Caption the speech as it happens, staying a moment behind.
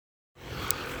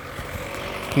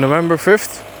November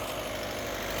 5th,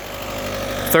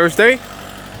 Thursday.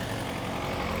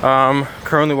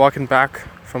 Currently walking back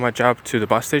from my job to the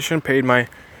bus station. Paid my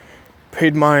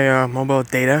mobile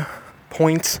data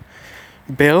points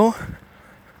bill.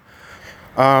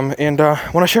 And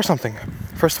want to share something.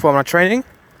 First of all, I'm not training,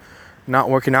 not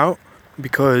working out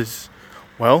because,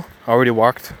 well, I already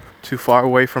walked too far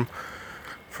away from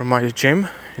my gym,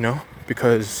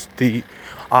 because the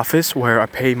office where I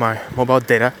pay my mobile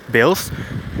data bills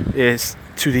is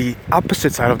to the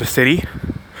opposite side of the city,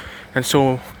 and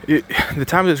so the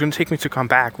time that it's going to take me to come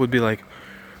back would be like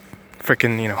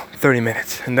freaking 30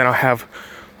 minutes, and then I'll have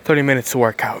 30 minutes to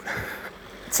work out.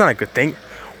 It's not a good thing.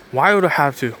 Why would I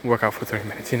have to work out for 30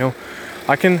 minutes?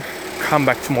 I can come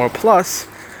back tomorrow, plus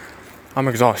I'm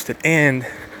exhausted and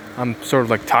I'm sort of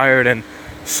like tired and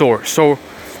sore, so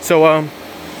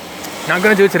not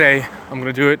gonna do it today. I'm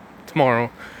gonna do it tomorrow.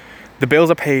 The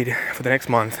bills are paid for the next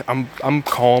month. I'm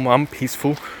calm, I'm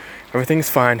peaceful, everything's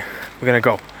fine. We're gonna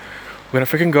go. We're gonna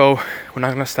freaking go. We're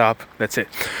not gonna stop. That's it.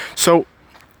 So,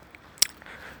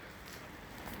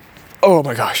 oh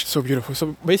my gosh, so beautiful.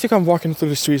 So basically I'm walking through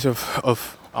the streets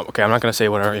of okay, I'm not gonna say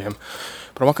where I am,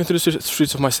 but I'm walking through the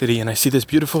streets of my city and I see this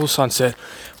beautiful sunset.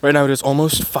 Right now it is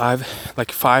almost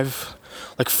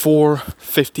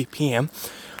 4:50 p.m.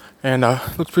 and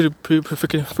looks pretty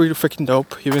freaking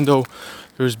dope. Even though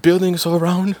there's buildings all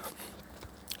around,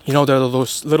 there are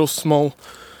those little small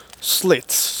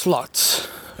slots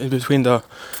in between the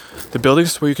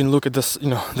buildings where you can look at this,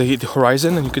 the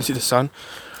horizon, and you can see the sun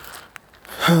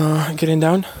getting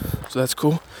down. So that's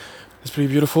cool. It's pretty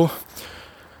beautiful.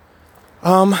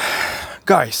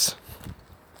 Guys,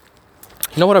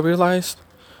 you know what I realized?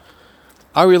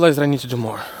 I realized that I need to do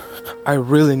more. I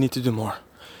really need to do more.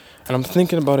 And I'm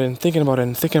thinking about it.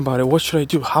 What should I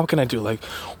do? How can I do? Like,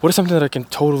 what is something that I can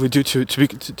totally do to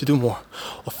do more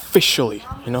officially?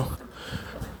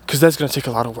 Because that's gonna take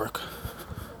a lot of work.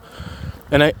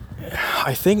 And I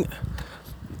think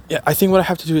what I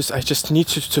have to do is I just need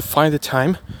to find the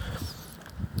time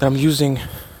that I'm using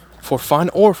for fun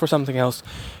or for something else,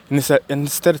 and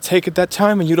instead of taking that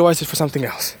time and utilize it for something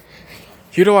else.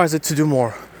 Utilize it to do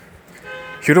more.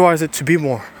 Utilize it to be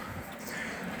more.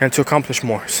 And to accomplish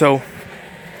more. So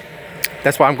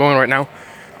that's why I'm going right now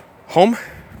home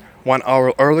 1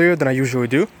 hour earlier than I usually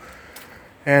do,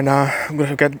 and I'm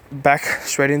gonna get back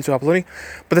straight into uploading.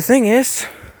 But the thing is,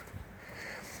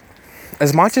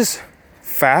 as much as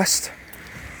fast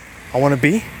I want to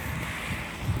be,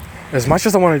 as much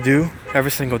as I want to do every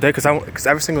single day, because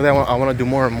every single day I want to do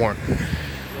more and more,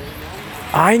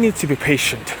 I need to be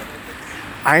patient.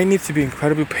 I need to be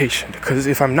incredibly patient, because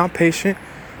if I'm not patient,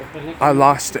 I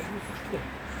lost it.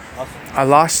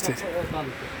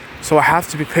 So I have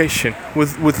to be patient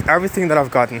with everything that I've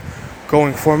gotten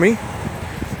going for me.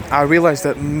 I realize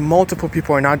that multiple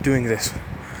people are not doing this,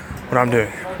 what I'm doing.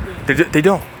 They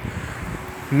don't.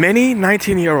 Many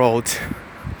 19-year-olds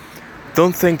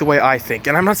don't think the way I think.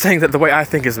 And I'm not saying that the way I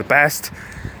think is the best.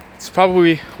 It's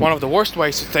probably one of the worst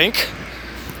ways to think.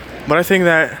 But I think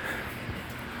that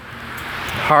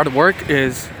hard work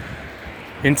is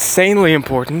insanely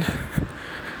important,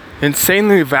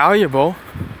 insanely valuable.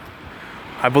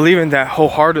 I believe in that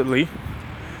wholeheartedly,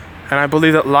 and I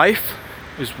believe that life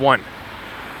is one.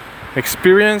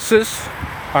 Experiences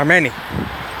are many,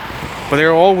 but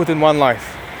they're all within one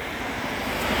life,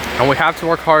 and we have to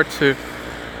work hard to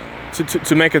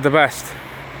make it the best,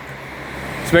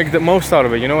 to make the most out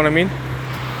of it. You know what I mean?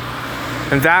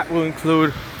 And that will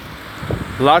include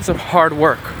lots of hard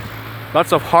work.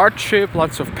 Lots of hardship,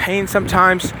 lots of pain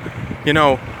sometimes,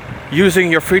 using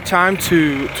your free time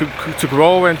to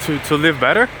grow and to live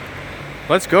better.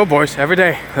 Let's go, boys, every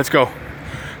day. Let's go.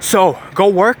 So, go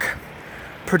work,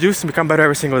 produce, and become better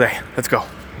every single day. Let's go.